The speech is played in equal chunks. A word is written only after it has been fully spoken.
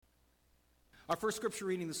Our first scripture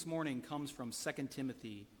reading this morning comes from 2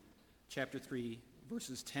 Timothy chapter 3,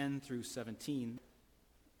 verses 10 through 17.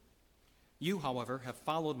 You, however, have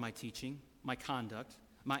followed my teaching, my conduct,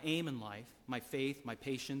 my aim in life, my faith, my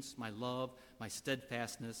patience, my love, my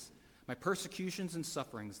steadfastness, my persecutions and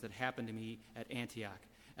sufferings that happened to me at Antioch,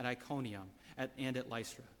 at Iconium, and at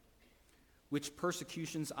Lystra, which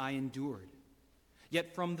persecutions I endured.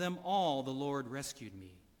 Yet from them all the Lord rescued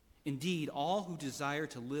me. Indeed, all who desire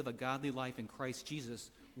to live a godly life in Christ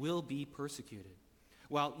Jesus will be persecuted,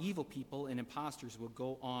 while evil people and impostors will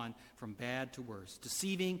go on from bad to worse,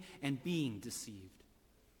 deceiving and being deceived.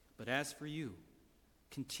 But as for you,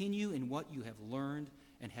 continue in what you have learned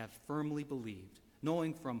and have firmly believed,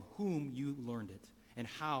 knowing from whom you learned it, and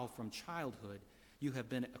how from childhood you have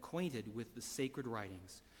been acquainted with the sacred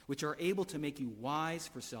writings, which are able to make you wise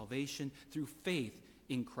for salvation through faith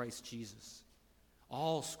in Christ Jesus.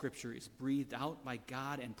 All Scripture is breathed out by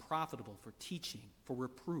God and profitable for teaching, for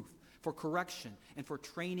reproof, for correction, and for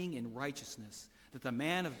training in righteousness, that the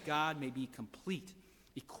man of God may be complete,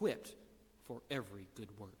 equipped for every good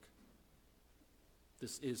work.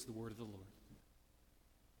 This is the word of the Lord.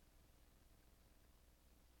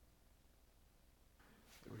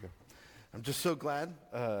 There we go. I'm just so glad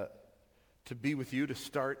to be with you to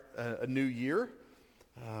start a new year.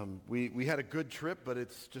 We had a good trip, but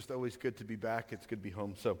it's just always good to be back. It's good to be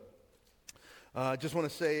home. So I just want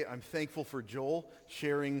to say I'm thankful for Joel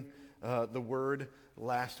sharing the word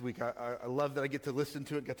last week. I love that I get to listen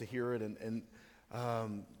to it, got to hear it. And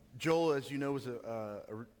Joel, as you know, is a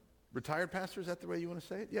retired pastor. Is that the way you want to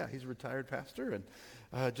say it? Yeah, he's a retired pastor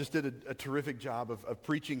and just did a terrific job of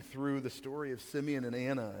preaching through the story of Simeon and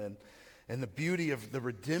Anna and the beauty of the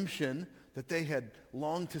redemption that they had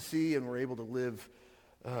longed to see and were able to live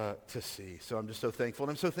to see. So I'm just so thankful.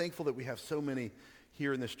 And I'm so thankful that we have so many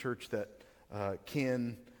here in this church that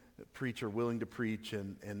can preach or willing to preach.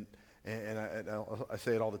 And I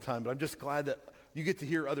say it all the time, but I'm just glad that you get to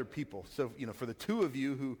hear other people. So, for the two of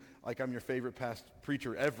you who, like, I'm your favorite past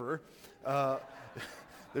preacher ever,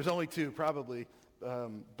 there's only two probably,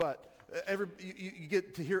 but you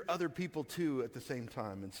get to hear other people too at the same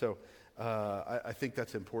time. And so I think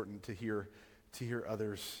that's important to hear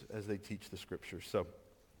others as they teach the Scriptures. So,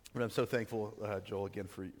 but I'm so thankful, Joel, again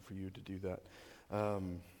for you to do that.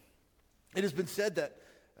 It has been said that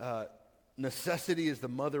necessity is the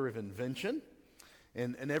mother of invention,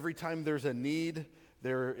 and every time there's a need,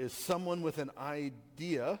 there is someone with an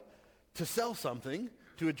idea to sell something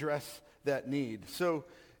to address that need. So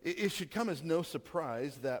it should come as no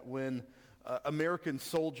surprise that when American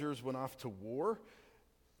soldiers went off to war,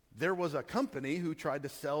 there was a company who tried to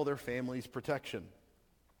sell their families protection.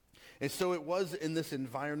 And so it was in this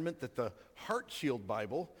environment that the Heart Shield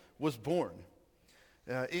Bible was born.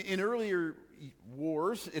 In earlier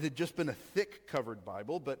wars, it had just been a thick covered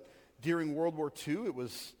Bible, but during World War II, it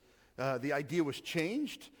was the idea was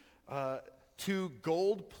changed to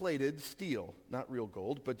gold-plated steel. Not real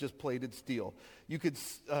gold, but just plated steel. You could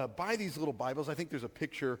buy these little Bibles. I think there's a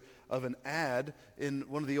picture of an ad in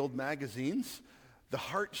one of the old magazines. The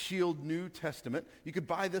Heart Shield New Testament. You could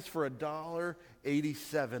buy this for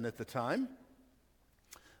 $1.87 at the time.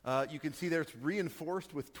 You can see there it's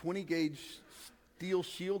reinforced with 20-gauge steel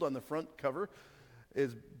shield on the front cover.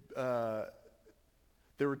 There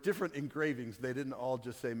were different engravings. They didn't all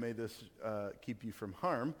just say, "May this keep you from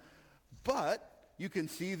harm." But you can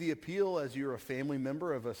see the appeal as you're a family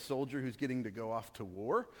member of a soldier who's getting to go off to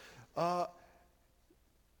war.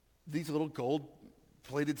 These little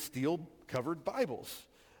gold-plated steel covered Bibles.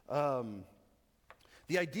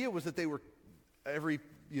 The idea was that they were every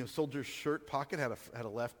soldier's shirt pocket had a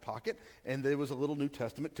left pocket, and there was a little New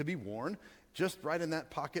Testament to be worn. Just right in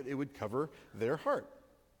that pocket, it would cover their heart.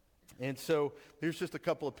 And so here's just a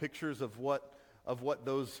couple of pictures of what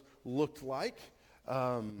those looked like.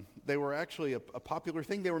 They were actually a popular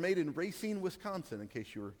thing. They were made in Racine, Wisconsin, in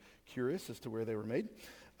case you were curious as to where they were made.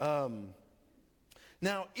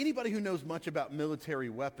 Now, anybody who knows much about military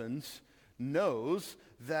weapons knows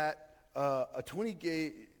that a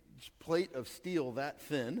 20-gauge plate of steel that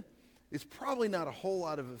thin is probably not a whole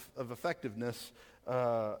lot of effectiveness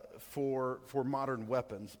for modern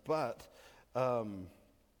weapons. But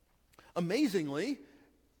amazingly,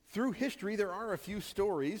 through history, there are a few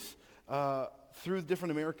stories through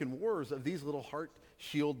different American wars of these little Heart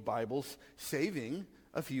Shield Bibles saving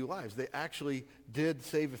a few lives. They actually did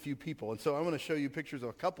save a few people. And so I'm going to show you pictures of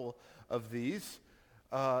a couple of these.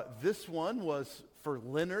 This one was for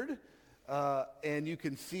Leonard, and you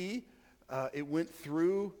can see it went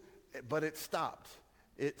through, but it stopped.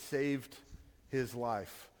 It saved his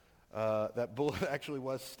life. That bullet actually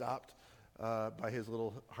was stopped by his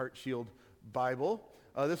little Heart Shield Bible.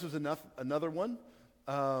 This was another one.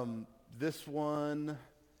 This one,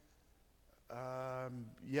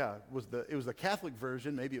 it was the Catholic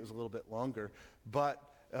version. Maybe it was a little bit longer, but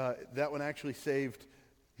that one actually saved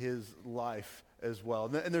his life as well.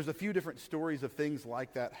 And there's a few different stories of things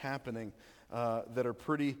like that happening that are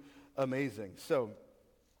pretty amazing. So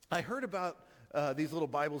I heard about these little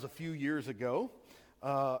Bibles a few years ago.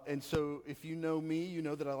 And so if you know me, you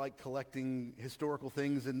know that I like collecting historical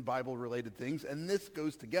things and Bible-related things. And this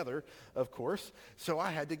goes together, of course. So I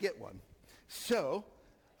had to get one. So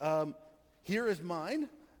here is mine.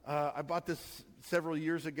 I bought this several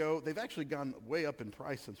years ago. They've actually gone way up in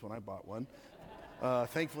price since when I bought one.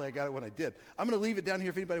 Thankfully, I got it when I did. I'm going to leave it down here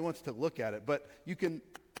if anybody wants to look at it. But you can,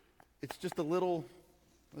 it's just a little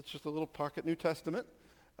pocket New Testament.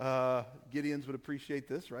 Gideons would appreciate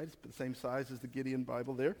this, right? It's the same size as the Gideon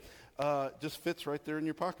Bible there. Just fits right there in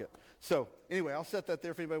your pocket. So anyway, I'll set that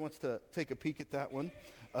there if anybody wants to take a peek at that one.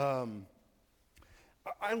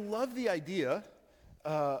 I love the idea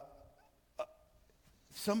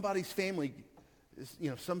somebody's family,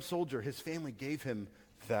 some soldier, his family gave him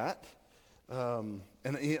that. And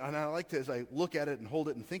I like to, as I look at it and hold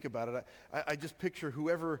it and think about it, I just picture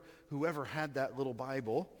whoever had that little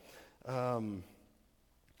Bible,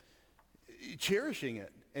 cherishing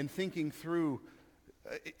it and thinking through,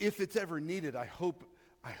 if it's ever needed, I hope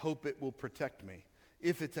it will protect me.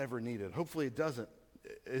 If it's ever needed. Hopefully it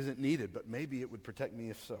isn't needed, but maybe it would protect me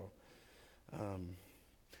if so.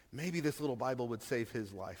 Maybe this little Bible would save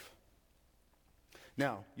his life.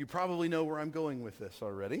 Now, you probably know where I'm going with this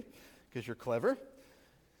already, because you're clever.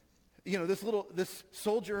 This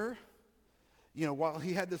soldier, while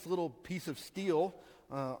he had this little piece of steel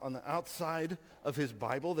on the outside of his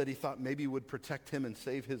Bible that he thought maybe would protect him and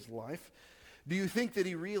save his life, do you think that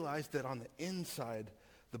he realized that on the inside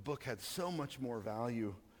the book had so much more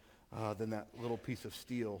value than that little piece of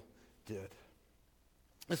steel did?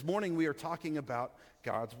 This morning we are talking about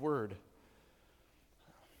God's Word.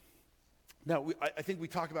 Now, I think we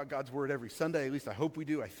talk about God's Word every Sunday. At least I hope we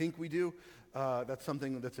do. I think we do. That's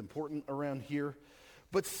something that's important around here.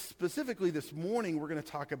 But specifically this morning, we're going to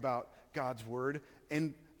talk about God's Word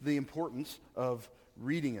and the importance of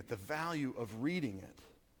reading it, the value of reading it.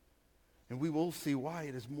 And we will see why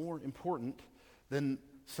it is more important than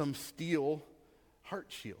some steel heart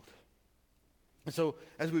shield. And so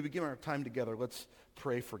as we begin our time together, let's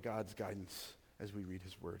pray for God's guidance as we read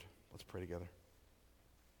his Word. Let's pray together.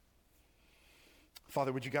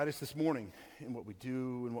 Father, would you guide us this morning in what we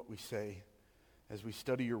do and what we say as we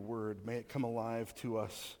study your Word? May it come alive to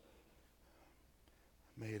us.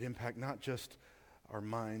 May it impact not just our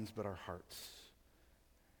minds, but our hearts.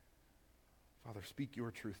 Father, speak your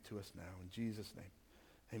truth to us now. In Jesus' name,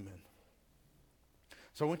 amen.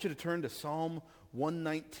 So I want you to turn to Psalm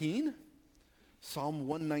 119. Psalm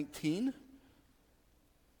 119.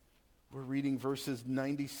 We're reading verses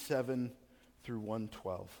 97 through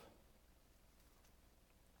 112.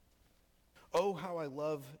 Oh, how I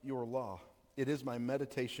love your law. It is my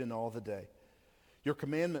meditation all the day. Your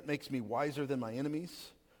commandment makes me wiser than my enemies,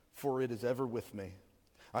 for it is ever with me.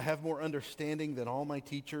 I have more understanding than all my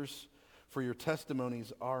teachers, for your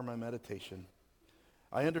testimonies are my meditation.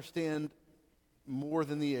 I understand more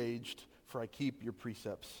than the aged, for I keep your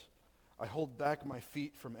precepts. I hold back my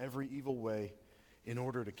feet from every evil way in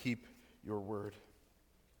order to keep your word.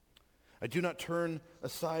 I do not turn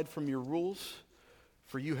aside from your rules,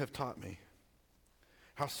 for you have taught me.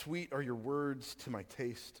 How sweet are your words to my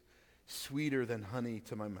taste, sweeter than honey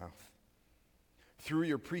to my mouth. Through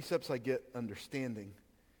your precepts I get understanding.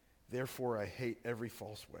 Therefore I hate every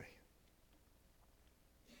false way.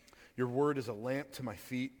 Your word is a lamp to my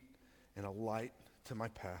feet and a light to my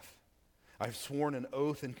path. I've sworn an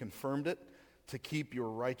oath and confirmed it to keep your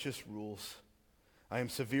righteous rules. I am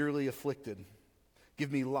severely afflicted.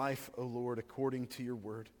 Give me life, O Lord, according to your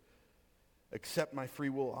word. Accept my free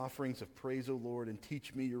will offerings of praise, O Lord, and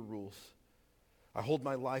teach me your rules. I hold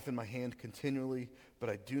my life in my hand continually, but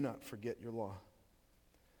I do not forget your law.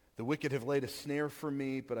 The wicked have laid a snare for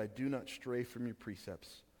me, but I do not stray from your precepts.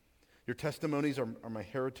 Your testimonies are my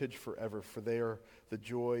heritage forever, for they are the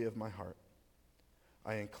joy of my heart.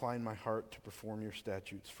 I incline my heart to perform your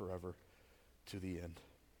statutes forever to the end.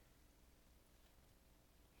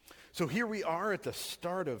 So here we are at the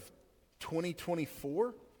start of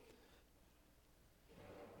 2024.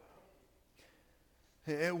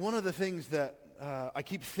 And one of the things that I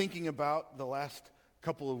keep thinking about the last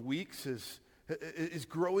couple of weeks is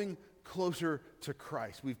growing closer to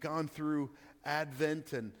Christ. We've gone through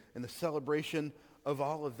Advent and the celebration of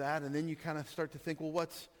all of that, and then you kind of start to think, well,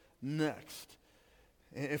 what's next?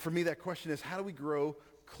 And for me, that question is, how do we grow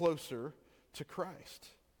closer to Christ.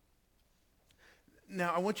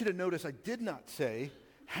 Now, I want you to notice I did not say,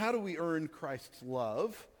 how do we earn Christ's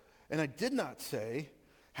love? And I did not say,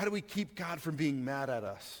 how do we keep God from being mad at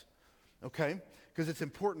us? Okay? Because it's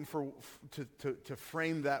important to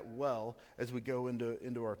frame that well as we go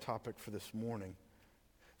into our topic for this morning.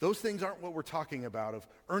 Those things aren't what we're talking about, of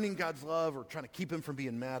earning God's love or trying to keep him from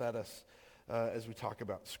being mad at us as we talk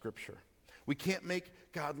about Scripture. We can't make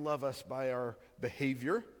God love us by our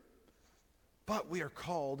behavior, but we are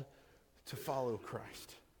called to follow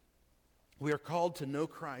Christ. We are called to know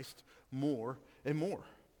Christ more and more.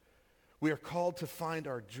 We are called to find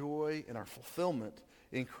our joy and our fulfillment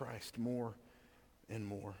in Christ more and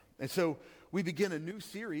more. And so we begin a new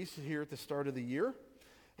series here at the start of the year.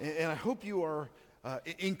 And I hope you are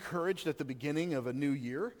encouraged at the beginning of a new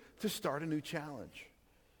year to start a new challenge.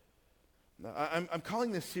 I'm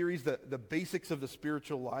calling this series the Basics of the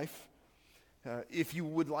Spiritual Life. If you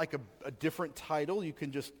would like a different title, you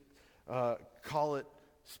can just call it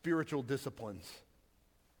Spiritual Disciplines.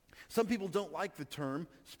 Some people don't like the term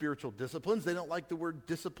spiritual disciplines. They don't like the word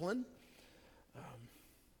discipline.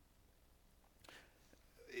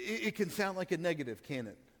 It can sound like a negative, can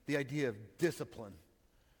it? The idea of discipline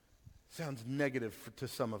sounds negative to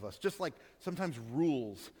some of us. Just like sometimes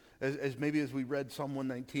rules, as maybe as we read Psalm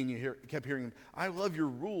 119, you kept hearing, I love your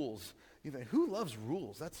rules. You think, who loves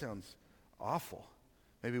rules? That sounds awful.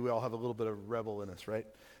 Maybe we all have a little bit of rebel in us, right?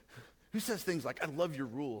 Who says things like, I love your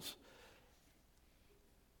rules?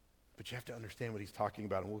 But you have to understand what he's talking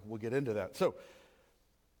about, and we'll get into that.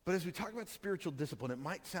 But as we talk about spiritual discipline, it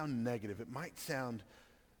might sound negative. It might sound,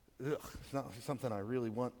 it's not something I really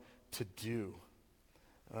want to do.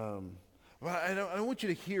 But I don't want you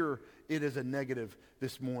to hear it as a negative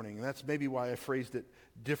this morning. And that's maybe why I phrased it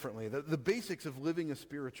differently. The basics of living a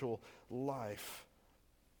spiritual life.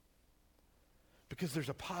 Because there's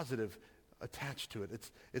a positive attached to it.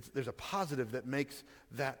 There's a positive that makes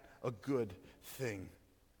that a good thing.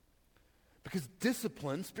 Because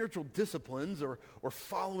discipline, spiritual disciplines, or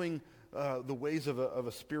following the ways of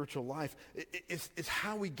a spiritual life, is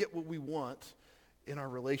how we get what we want in our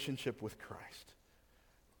relationship with Christ.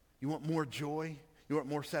 You want more joy, you want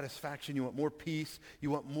more satisfaction, you want more peace,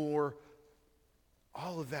 you want more.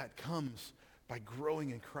 All of that comes by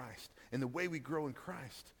growing in Christ. And the way we grow in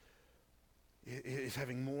Christ is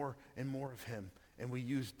having more and more of him. And we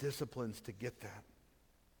use disciplines to get that.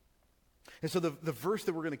 And so the verse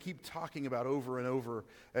that we're going to keep talking about over and over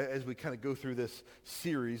as we kind of go through this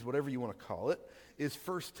series, whatever you want to call it, is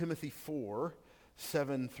 1 Timothy 4,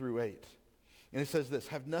 7 through 8. And it says this,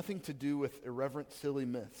 have nothing to do with irreverent, silly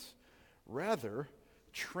myths. Rather,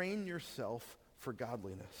 train yourself for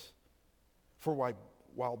godliness. For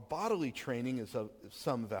while bodily training is of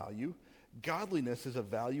some value, godliness is of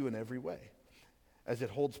value in every way, as it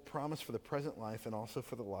holds promise for the present life and also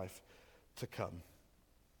for the life to come.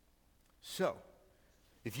 So,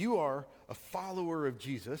 if you are a follower of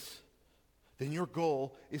Jesus, then your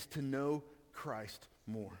goal is to know Christ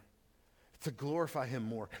more, to glorify him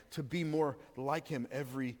more, to be more like him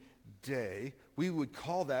every day. We would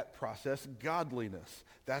call that process godliness.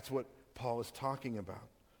 That's what Paul is talking about.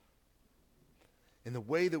 And the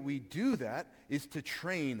way that we do that is to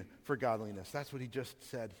train for godliness. That's what he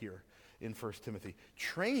just said here in 1 Timothy.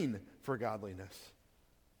 Train for godliness.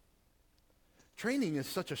 Training is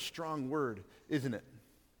such a strong word, isn't it?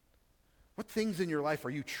 What things in your life are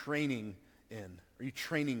you training in? Are you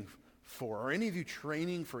training for? Are any of you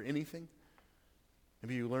training for anything?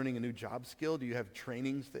 Maybe you're learning a new job skill. Do you have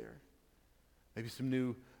trainings there? Maybe some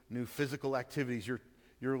new physical activities.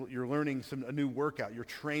 You're learning a new workout. You're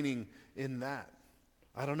training in that.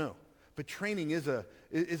 I don't know. But training is a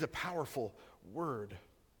powerful word.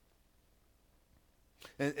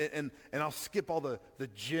 And I'll skip all the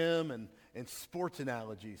gym and sports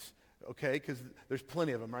analogies, okay? Because there's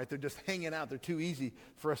plenty of them, right? They're just hanging out. They're too easy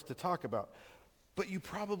for us to talk about. But you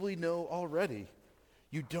probably know already,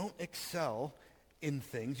 you don't excel in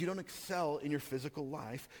things. You don't excel in your physical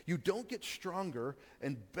life. You don't get stronger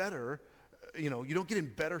and better, you don't get in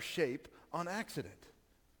better shape on accident.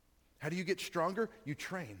 How do you get stronger? You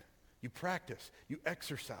train. You practice. You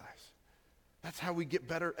exercise. That's how we get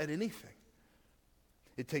better at anything.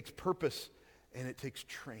 It takes purpose and it takes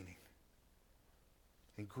training.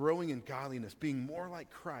 And growing in godliness, being more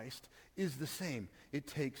like Christ, is the same. It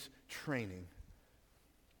takes training.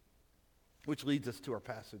 Which leads us to our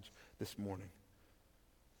passage this morning.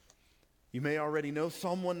 You may already know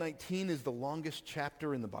Psalm 119 is the longest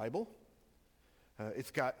chapter in the Bible.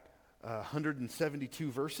 It's got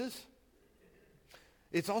 172 verses.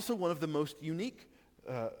 It's also one of the most unique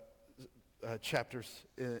chapters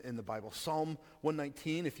in the Bible. Psalm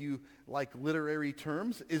 119, if you like literary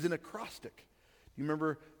terms, is an acrostic. You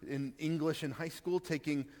remember in English in high school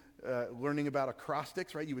learning about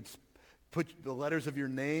acrostics, right? You would put the letters of your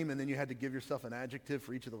name, and then you had to give yourself an adjective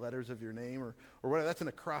for each of the letters of your name or whatever. That's an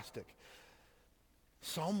acrostic.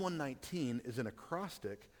 Psalm 119 is an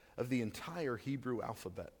acrostic of the entire Hebrew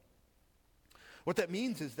alphabet. What that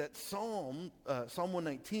means is that Psalm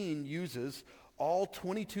 119 uses all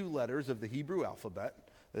 22 letters of the Hebrew alphabet.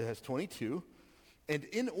 It has 22. And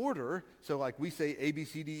in order, so like we say A, B,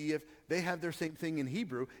 C, D, E, F, they have their same thing in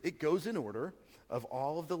Hebrew. It goes in order of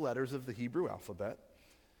all of the letters of the Hebrew alphabet.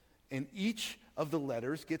 And each of the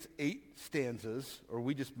letters gets 8 stanzas, or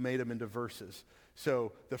we just made them into verses.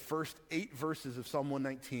 So the first 8 verses of Psalm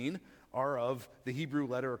 119 are of the Hebrew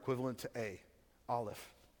letter equivalent to A,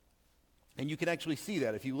 Aleph. And you can actually see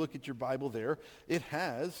that. If you look at your Bible there, it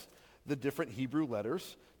has the different Hebrew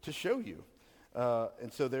letters to show you.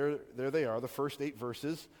 And so there they are. The first 8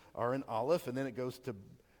 verses are in Aleph, and then it goes to,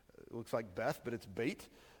 it looks like Beth, but it's Beit.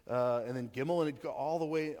 And then Gimel, and it goes all the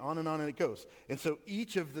way on, and it goes. And so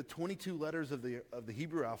each of the 22 letters of the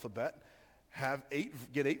Hebrew alphabet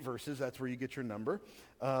get 8 verses. That's where you get your number.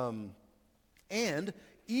 And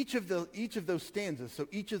each of those stanzas, so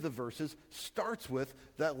each of the verses starts with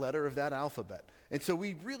that letter of that alphabet. And so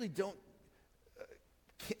we really don't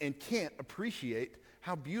and can't appreciate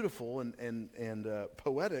how beautiful and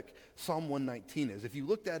poetic Psalm 119 is. If you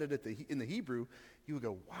looked at it in the Hebrew, you would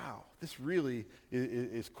go, wow, this really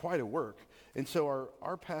is quite a work. And so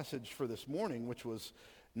our passage for this morning, which was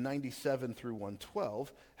 97 through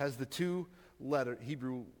 112, has the 2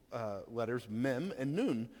 Hebrew letters, Mem and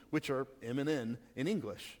Nun, which are M and N in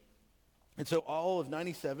English. And so all of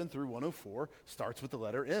 97 through 104 starts with the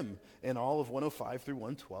letter M, and all of 105 through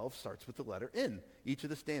 112 starts with the letter N, each of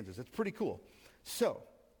the stanzas. It's pretty cool. So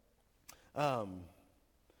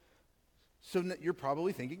you're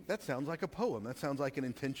probably thinking, that sounds like a poem. That sounds like an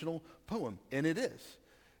intentional poem, and it is.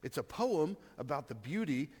 It's a poem about the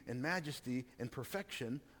beauty and majesty and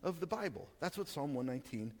perfection of the Bible. That's what Psalm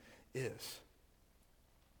 119 is.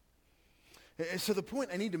 And so the point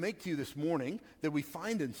I need to make to you this morning that we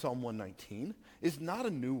find in Psalm 119 is not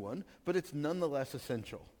a new one, but it's nonetheless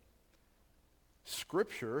essential.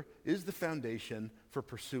 Scripture is the foundation for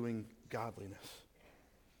pursuing godliness.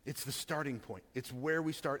 It's the starting point. It's where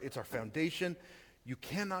we start. It's our foundation. You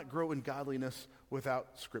cannot grow in godliness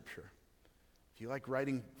without Scripture. If you like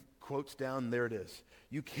writing quotes down, there it is.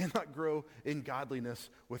 You cannot grow in godliness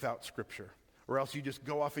without Scripture, or else you just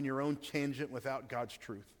go off in your own tangent without God's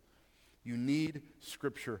truth. You need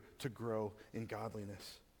Scripture to grow in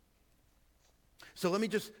godliness. So let me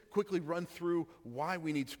just quickly run through why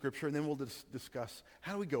we need Scripture, and then we'll discuss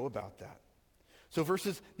how do we go about that. So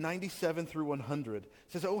verses 97 through 100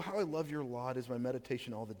 says, "Oh, how I love your law. It is my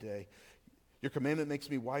meditation all the day. Your commandment makes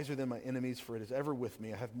me wiser than my enemies, for it is ever with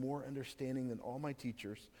me. I have more understanding than all my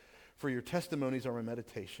teachers, for your testimonies are my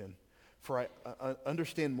meditation. For I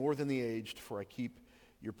understand more than the aged, for I keep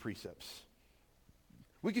your precepts."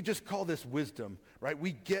 We could just call this wisdom, right?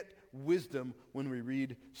 We get wisdom when we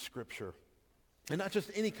read Scripture. And not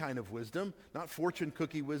just any kind of wisdom, not fortune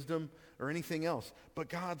cookie wisdom or anything else, but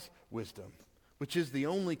God's wisdom, which is the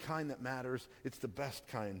only kind that matters. It's the best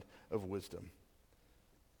kind of wisdom.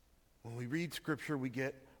 When we read Scripture, we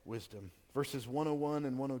get wisdom. Verses 101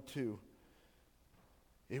 and 102,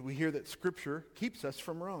 we hear that Scripture keeps us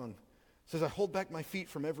from wrong. It says, "I hold back my feet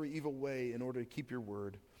from every evil way in order to keep your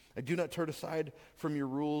word. I do not turn aside from your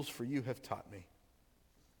rules, for you have taught me."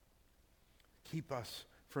 Keep us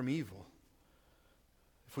from evil.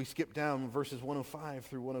 If we skip down verses 105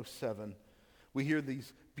 through 107, we hear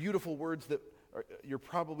these beautiful words that you're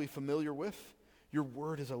probably familiar with. "Your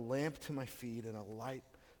word is a lamp to my feet and a light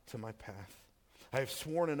to my path. I have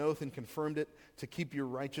sworn an oath and confirmed it to keep your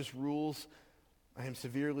righteous rules. I am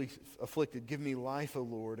severely afflicted. Give me life, O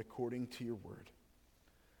Lord, according to your word."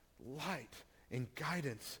 Light and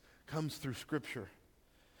guidance comes through Scripture.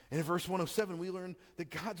 And in verse 107, we learn that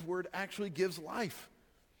God's word actually gives life.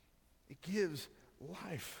 It gives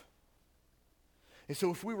life. And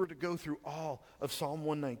so if we were to go through all of Psalm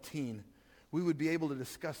 119, we would be able to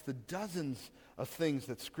discuss the dozens of things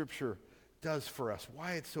that Scripture does for us,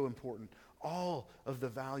 why it's so important, all of the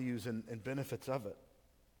values and benefits of it.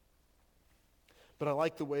 But I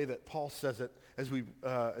like the way that Paul says it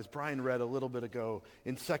as Brian read a little bit ago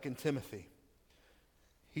in 2 Timothy.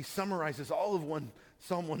 He summarizes all of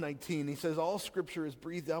Psalm 119. He says, "All Scripture is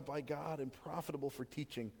breathed out by God and profitable for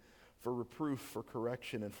teaching, for reproof, for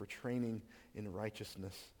correction, and for training in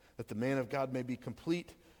righteousness, that the man of God may be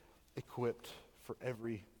complete, equipped for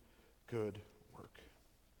every good work."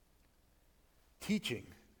 teaching,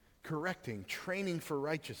 correcting, training for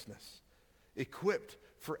righteousness, equipped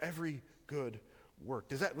for every good work.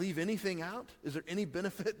 Does that leave anything out? Is there any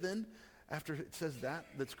benefit then after it says that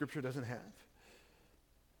Scripture doesn't have?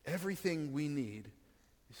 Everything we need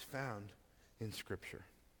is found in Scripture.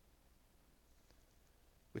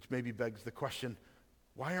 Which maybe begs the question,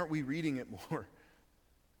 why aren't we reading it more?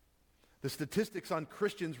 The statistics on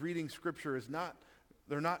Christians reading Scripture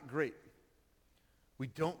they're not great. We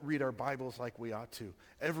don't read our Bibles like we ought to.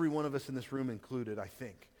 Every one of us in this room included, I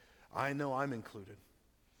think. I know I'm included.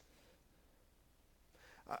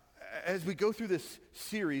 As we go through this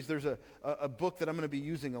series, there's a book that I'm going to be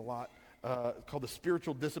using a lot called The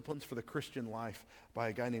Spiritual Disciplines for the Christian Life by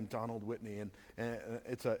a guy named Donald Whitney. And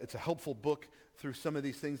it's a helpful book through some of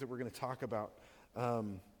these things that we're going to talk about.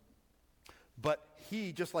 But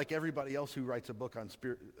he, just like everybody else who writes a book on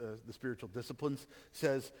the spiritual disciplines,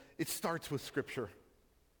 says it starts with Scripture.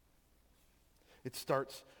 It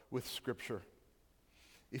starts with Scripture.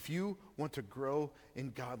 If you want to grow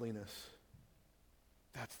in godliness,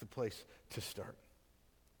 that's the place to start.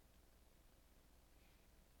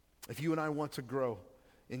 If you and I want to grow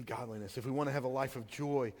in godliness, if we want to have a life of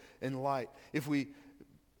joy and light, if we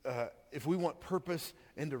want purpose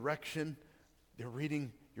and direction, then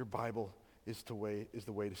reading your Bible is the way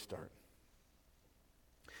to start.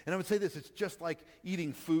 And I would say this, it's just like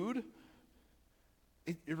eating food.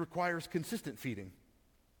 It requires consistent feeding.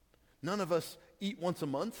 None of us eat once a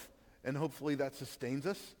month, and hopefully that sustains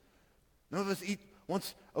us. None of us eat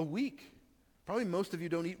once a week. Probably most of you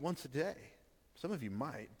don't eat once a day. Some of you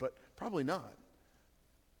might, but probably not.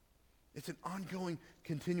 It's an ongoing,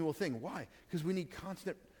 continual thing. Why? Because we need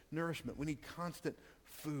constant nourishment. We need constant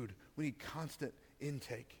food. We need constant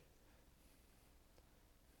intake.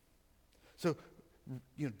 So,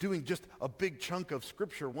 doing just a big chunk of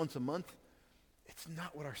Scripture once a month, it's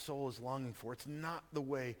not what our soul is longing for. It's not the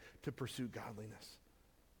way to pursue godliness.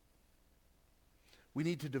 We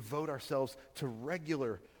need to devote ourselves to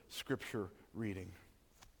regular Scripture reading.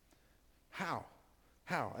 How?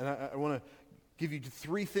 And I want to give you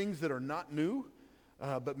 3 things that are not new,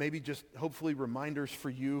 but maybe just hopefully reminders for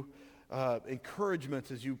you,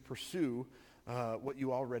 encouragements as you pursue what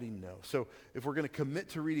you already know. So if we're going to commit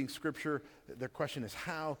to reading Scripture, the question is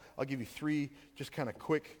how. I'll give you 3 just kind of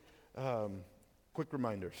quick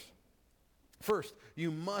reminders. First,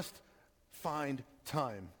 you must find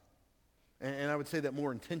time. And I would say that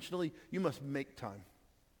more intentionally, you must make time.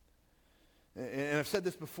 And I've said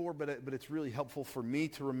this before, but it's really helpful for me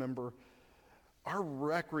to remember. Our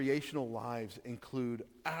recreational lives include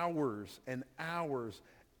hours and hours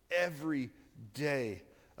every day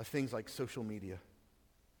of things like social media,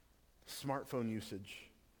 smartphone usage,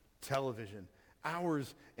 television,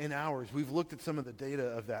 hours and hours. We've looked at some of the data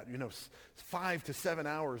of that. 5 to 7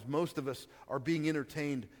 hours, most of us are being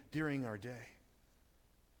entertained during our day.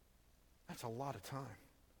 That's a lot of time.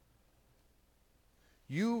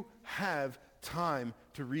 You have time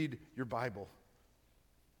to read your Bible.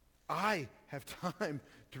 I have time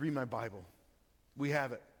to read my Bible. We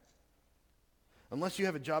have it. Unless you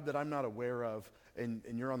have a job that I'm not aware of and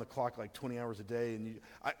you're on the clock like 20 hours a day, and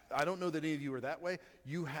I don't know that any of you are that way,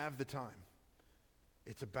 you have the time.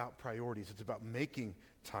 It's about priorities. It's about making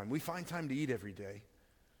time. We find time to eat every day.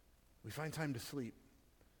 We find time to sleep.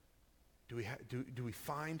 Do we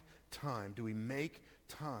find time? Do we make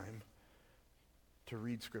time to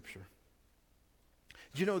read Scripture?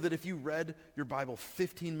 Do you know that if you read your Bible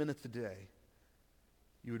 15 minutes a day,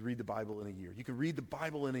 you would read the Bible in a year? You could read the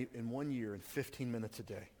Bible in 1 year in 15 minutes a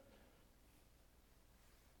day.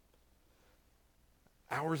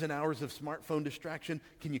 Hours and hours of smartphone distraction,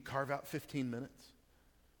 can you carve out 15 minutes?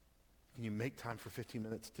 Can you make time for 15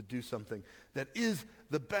 minutes to do something that is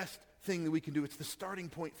the best thing that we can do? It's the starting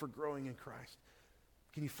point for growing in Christ.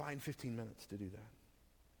 Can you find 15 minutes to do that?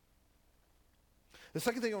 The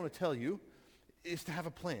second thing I want to tell you is to have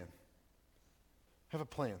a plan. Have a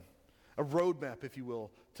plan. A roadmap, if you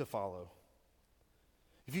will, to follow.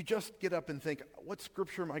 If you just get up and think, what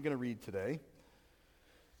Scripture am I going to read today?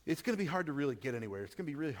 It's going to be hard to really get anywhere. It's going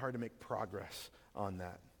to be really hard to make progress on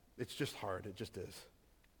that. It's just hard. It just is.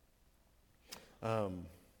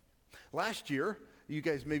 Last year, you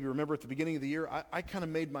guys maybe remember at the beginning of the year, I kind of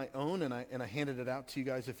made my own and I handed it out to you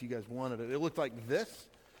guys if you guys wanted it. It looked like this,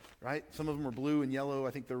 right? Some of them were blue and yellow.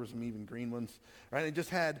 I think there were some even green ones, right?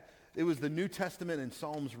 It was the New Testament and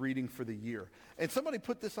Psalms reading for the year. And somebody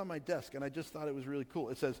put this on my desk, and I just thought it was really cool.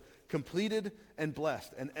 It says, completed and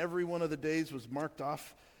blessed. And every one of the days was marked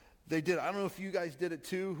off. They did. I don't know if you guys did it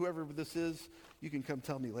too. Whoever this is, you can come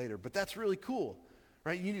tell me later. But that's really cool,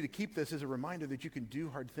 right? You need to keep this as a reminder that you can do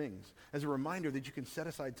hard things, as a reminder that you can set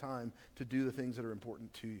aside time to do the things that are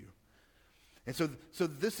important to you. And so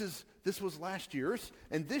this was last year's,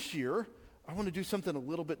 and this year I want to do something a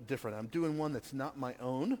little bit different. I'm doing one that's not my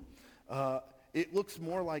own. It looks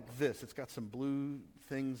more like this. It's got some blue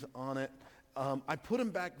things on it. I put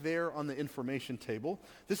them back there on the information table.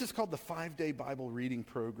 This is called the 5-Day Bible Reading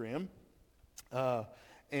Program.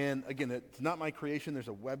 And again, it's not my creation. There's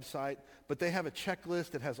a website, but they have a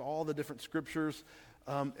checklist that has all the different scriptures.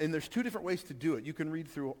 And there's 2 different ways to do it. You can read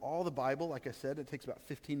through all the Bible. Like I said, it takes about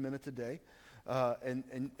 15 minutes a day.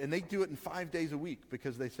 And they do it in 5 days a week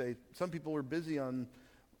because they say some people are busy on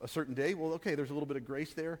a certain day. Well, okay, there's a little bit of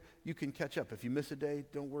grace there. You can catch up. If you miss a day,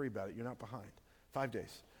 don't worry about it. You're not behind. 5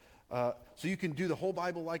 days. So you can do the whole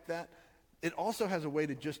Bible like that. It also has a way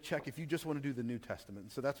to just check if you just want to do the New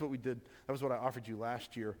Testament. So that's what we did. That was what I offered you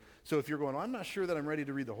last year. So if you're going, I'm not sure that I'm ready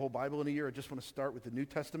to read the whole Bible in a year. I just want to start with the New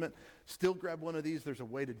Testament. Still grab one of these. There's a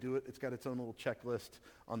way to do it. It's got its own little checklist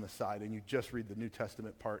on the side, and you just read the New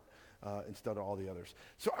Testament part instead of all the others.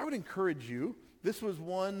 So I would encourage you. This was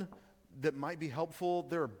one that might be helpful.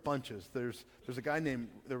 There are bunches. There's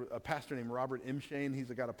a pastor named Robert Imshane.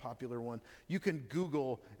 He's got a popular one. You can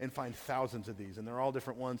Google and find thousands of these, and they're all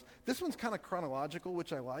different ones. This one's kind of chronological,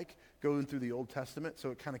 which I like, going through the Old Testament,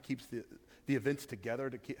 so it kind of keeps the events together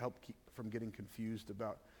to help keep from getting confused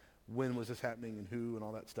about when was this happening and who and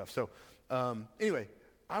all that stuff. So anyway,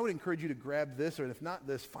 I would encourage you to grab this, or if not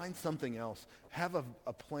this, find something else. Have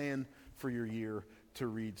a plan for your year to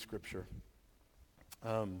read Scripture.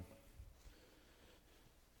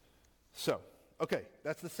 So, okay,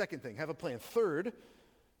 that's the second thing. Have a plan. Third,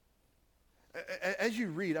 as you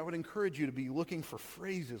read, I would encourage you to be looking for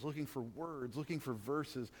phrases, looking for words, looking for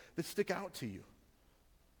verses that stick out to you.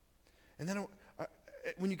 And then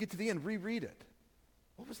when you get to the end, reread it.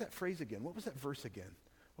 What was that phrase again? What was that verse again?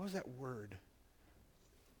 What was that word?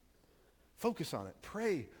 Focus on it.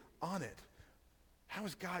 Pray on it. How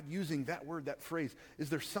is God using that word, that phrase? Is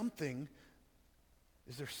there something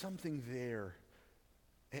there?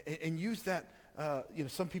 And use that,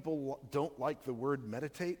 some people don't like the word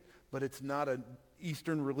meditate, but it's not an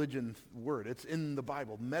Eastern religion word. It's in the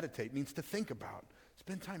Bible. Meditate means to think about.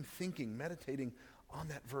 Spend time thinking, meditating on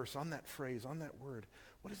that verse, on that phrase, on that word.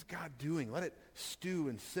 What is God doing? Let it stew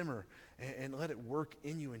and simmer and let it work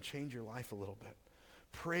in you and change your life a little bit.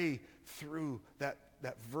 Pray through that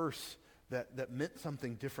verse that meant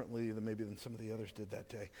something differently than some of the others did that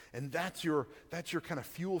day. And that's your kind of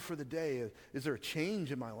fuel for the day. Is there a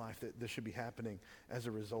change in my life that should be happening as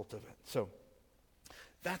a result of it? So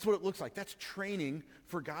that's what it looks like. That's training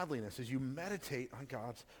for godliness as you meditate on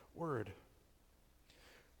God's word.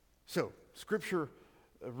 So Scripture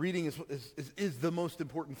reading is the most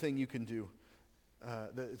important thing you can do.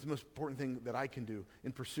 It's the most important thing that I can do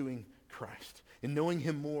in pursuing Christ, in knowing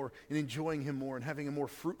him more, in enjoying him more, and having a more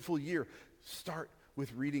fruitful year. Start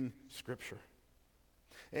with reading Scripture.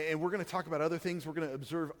 And we're going to talk about other things. We're going to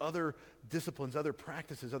observe other disciplines, other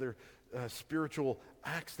practices, other spiritual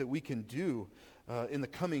acts that we can do in the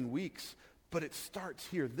coming weeks. But it starts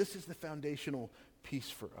here. This is the foundational piece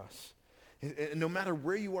for us. And no matter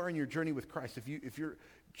where you are in your journey with Christ, if you're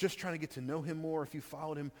just trying to get to know him more, if you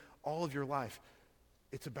followed him all of your life,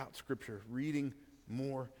 it's about Scripture, reading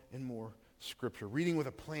more and more Scripture, reading with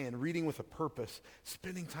a plan, reading with a purpose,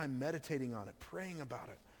 spending time meditating on it, praying about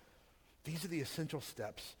it. These are the essential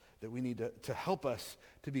steps that we need to help us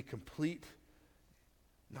to be complete,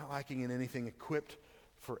 not lacking in anything, equipped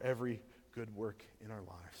for every good work in our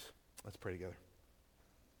lives. Let's pray together.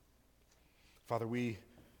 Father, we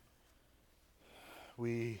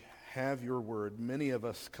have your word. Many of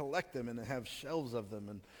us collect them and have shelves of them,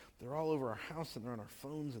 and they're all over our house and they're on our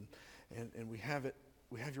phones, and we have it.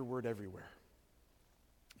 We have your word everywhere,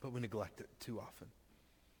 but we neglect it too often.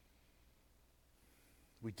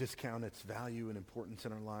 We discount its value and importance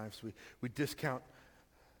in our lives. We discount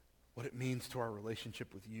what it means to our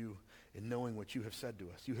relationship with you in knowing what you have said to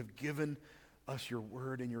us. You have given us your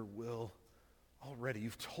word and your will already.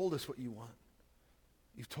 You've told us what you want.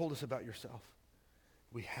 You've told us about yourself.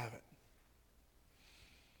 We have it.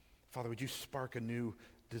 Father, would you spark a new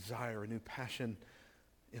desire, a new passion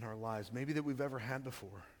in our lives, maybe that we've ever had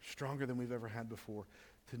before, stronger than we've ever had before,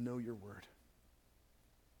 to know your word.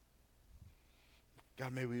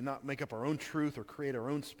 God, may we not make up our own truth or create our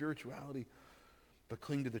own spirituality, but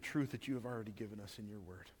cling to the truth that you have already given us in your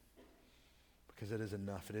word. Because it is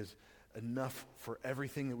enough. It is enough for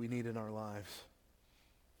everything that we need in our lives.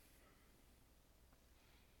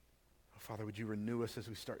 Oh, Father, would you renew us as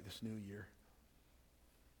we start this new year?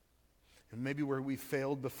 And maybe where we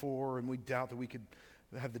failed before and we doubt that we could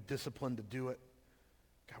have the discipline to do it,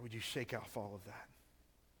 God, would you shake off all of that?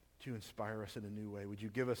 Would you inspire us in a new way? Would you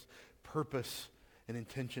give us purpose and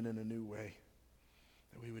intention in a new way?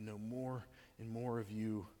 That we would know more and more of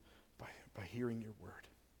you by hearing your word.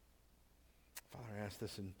 Father, I ask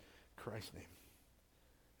this in Christ's name.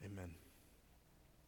 Amen.